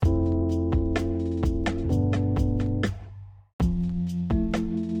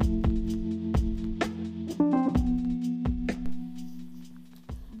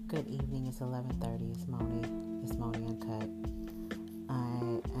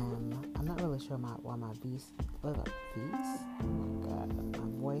sure why my voice. Oh my God, my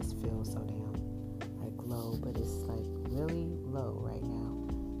voice feels so damn like low, but it's like really low right now.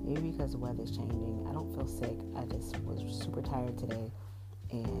 Maybe because the weather's changing. I don't feel sick. I just was super tired today,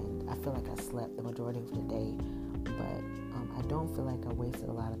 and I feel like I slept the majority of the day. But I don't feel like I wasted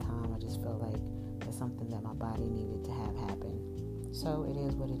a lot of time. I just feel like it's something that my body needed to have happen. So it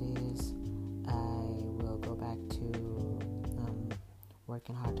is what it is. I will go back to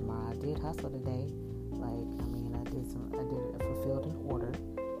working hard tomorrow. I did hustle today. I fulfilled an order,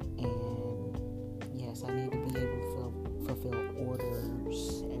 and yes, I need to be able to fulfill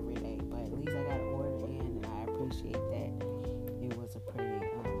orders every day. But at least I got an order in, and I appreciate that. It was a pretty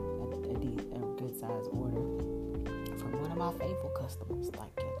a good size order from one of my faithful customers.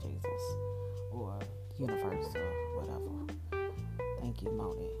 Thank you, Jesus, or universe, or whatever. Thank you,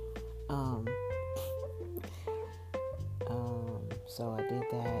 Moni. So I did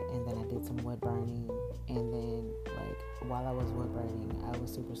that, and then I did some wood burning, and then while I was wood burning, I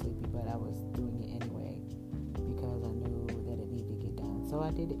was super sleepy, but I was doing it anyway because I knew that it needed to get done. So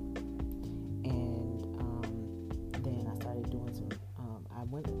I did it, and then I started doing some. I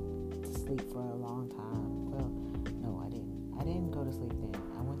went to sleep for a long time. Well, no, I didn't. I didn't go to sleep then.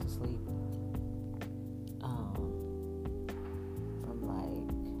 I went to sleep from like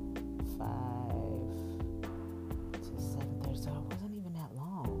 5 to 7:30, so it wasn't even that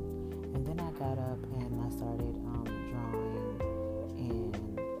long. And then I got up and I started drawing, and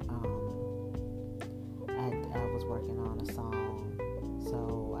I was working on a song.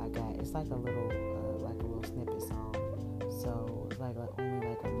 So it's like a little snippet song. So it's like only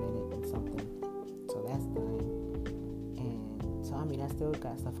like a minute and something. So that's done. And so I still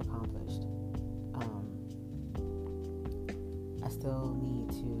got stuff accomplished. I still need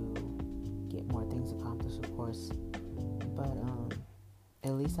to get more things accomplished, of course. But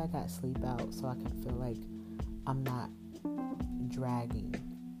at least I got sleep out, so I can feel like I'm not dragging.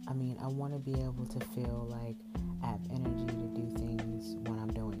 I want to be able to feel like I have energy to do things when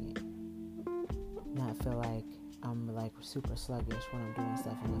I'm doing it. Not feel like I'm like super sluggish when I'm doing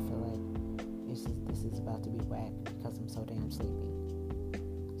stuff, and I feel like this is about to be whack because I'm so damn sleepy.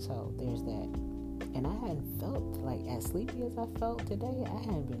 So there's that. And I hadn't felt like as sleepy as I felt today. I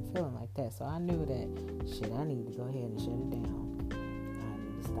hadn't been feeling like that. So I knew that I need to go ahead and shut it down. I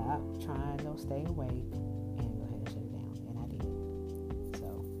need to stop trying to stay awake and go ahead and shut it down. And I did. So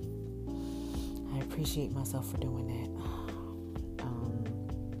I appreciate myself for doing that.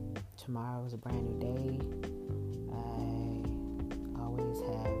 Tomorrow is a brand new day. I always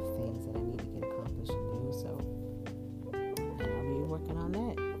have things that I need to get accomplished and do. So, and I'll be working on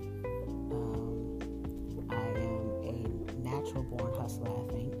that. I am a natural born hustler, I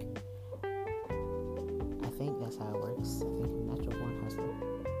think. I think that's how it works. I think I'm a natural born hustler.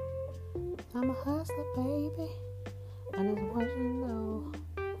 I'm a hustler, baby. I just want you to know.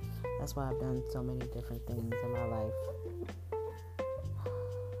 That's why I've done so many different things in my life.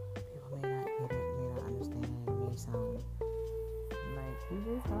 People may not get it, may not understand. It may sound like you're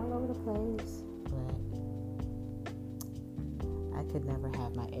just all over the place. But I could never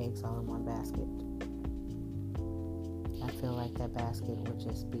have my eggs all in one basket. I feel like that basket would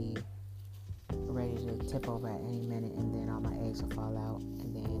just be ready to tip over at any minute, and then all my eggs will fall out,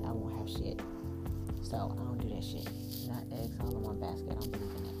 and then I won't have shit. So I don't do that shit. Not eggs all in one basket. I don't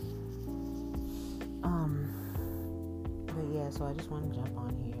believe in it. But yeah, so I just want to jump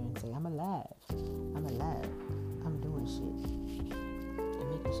on here and say I'm alive. I'm alive. I'm doing shit. I'm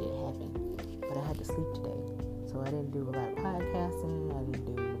making shit happen. But I had to sleep today, so I didn't do a lot of podcasting. I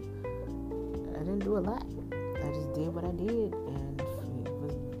didn't do a lot. I just did what I did, and it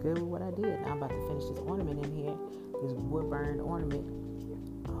was good with what I did. Now I'm about to finish this ornament in here, this wood burned ornament.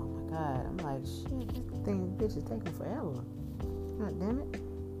 Oh my God, I'm like, shit, this bitch is taking forever. God damn it.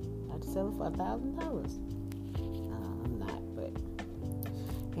 I had to sell it for $1,000. I'm not, but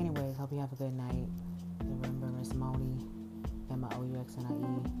anyways, hope you have a good night. Remember Miss Moni and my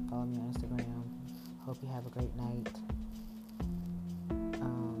OUXNIE. Follow me on Instagram. Hope you have a great night.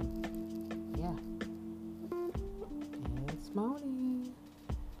 Yeah. It's Moni.